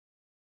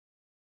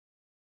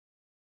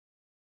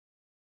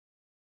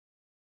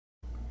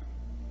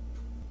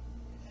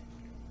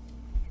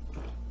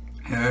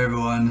Hi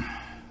everyone.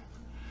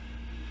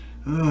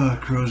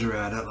 Crows were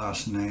at it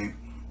last night.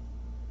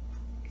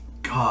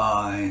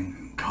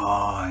 Cawing.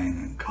 Oh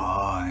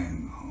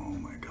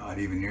my god,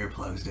 even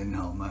earplugs didn't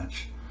help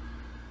much.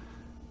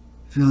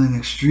 Feeling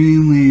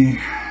extremely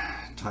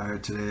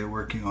tired today,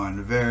 working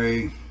on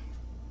very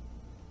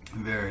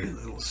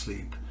little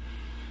sleep.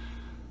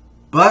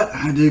 But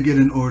I did get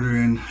an order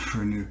in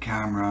for a new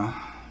camera.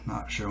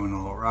 Not sure when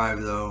it'll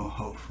arrive though,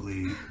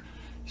 hopefully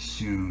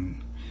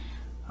soon.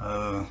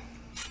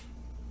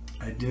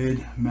 I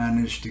did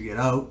manage to get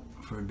out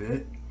for a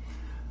bit,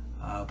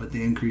 but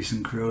the increase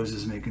in crows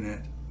is making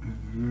it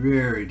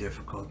very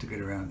difficult to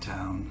get around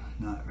town.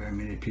 Not very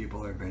many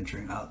people are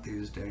venturing out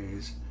these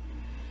days.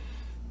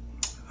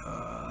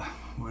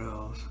 What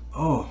else?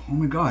 Oh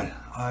my god,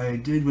 I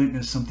did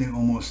witness something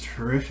almost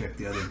horrific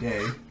the other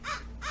day.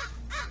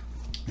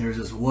 There's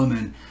this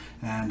woman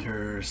and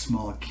her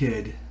small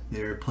kid.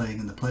 They were playing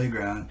in the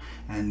playground,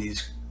 and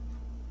these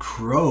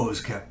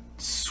crows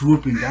kept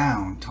swooping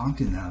down,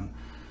 taunting them.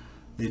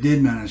 They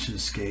did manage to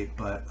escape,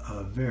 but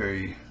a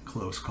very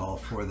close call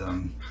for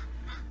them.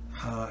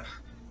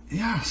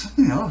 Yeah,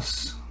 something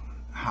else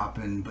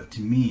happened, but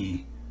to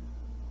me,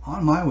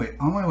 on my way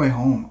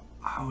home,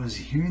 I was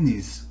hearing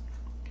these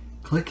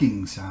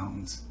clicking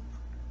sounds.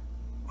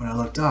 When I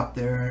looked up,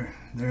 there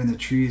in the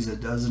trees, a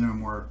dozen or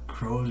more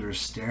crows were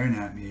staring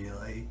at me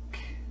like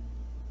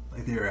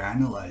they were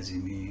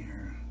analyzing me,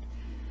 or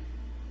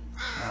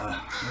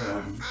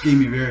gave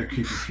me a very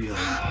creepy feeling.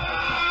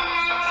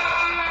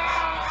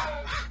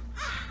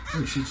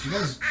 Holy shit, you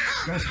guys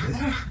hear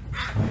that?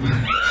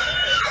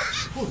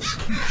 Holy shit,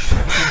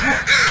 what the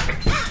heck?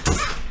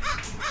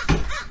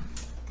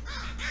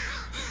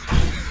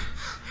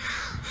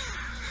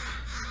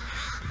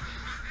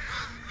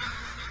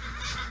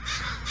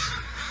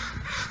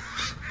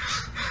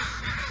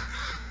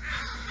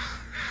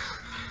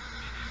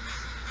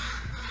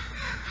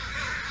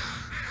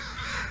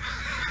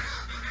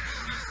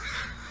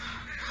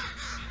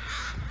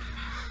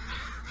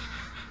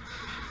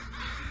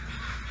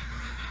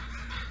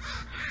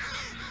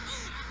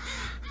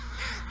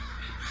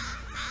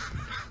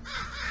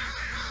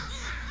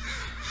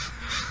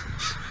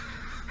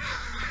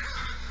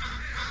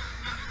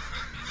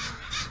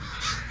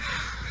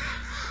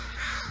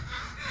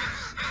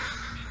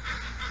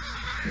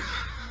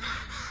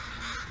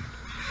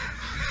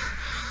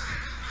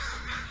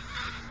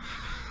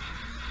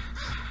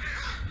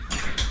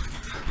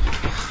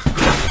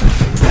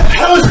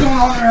 What's going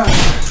on around here?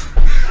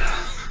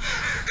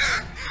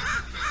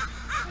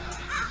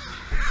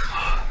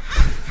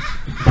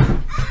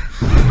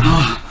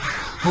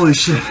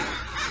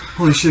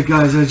 Holy shit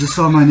guys, I just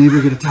saw my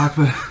neighbor get attacked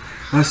by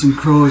some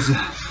crows. It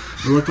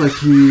looked like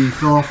he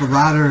fell off a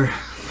ladder.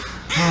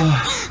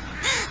 Oh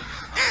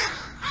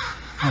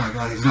my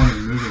god, he's not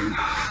even moving.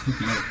 I think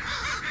he might,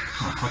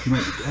 oh fuck, he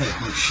might be dead.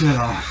 Holy shit,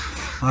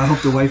 I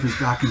hope the wife is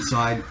back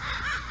inside.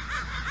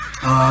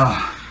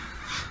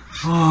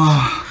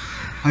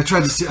 I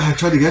tried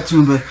to get to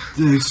him, but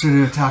they started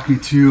to attack me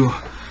too.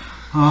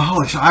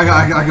 Holy shit! I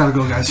gotta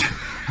go, guys.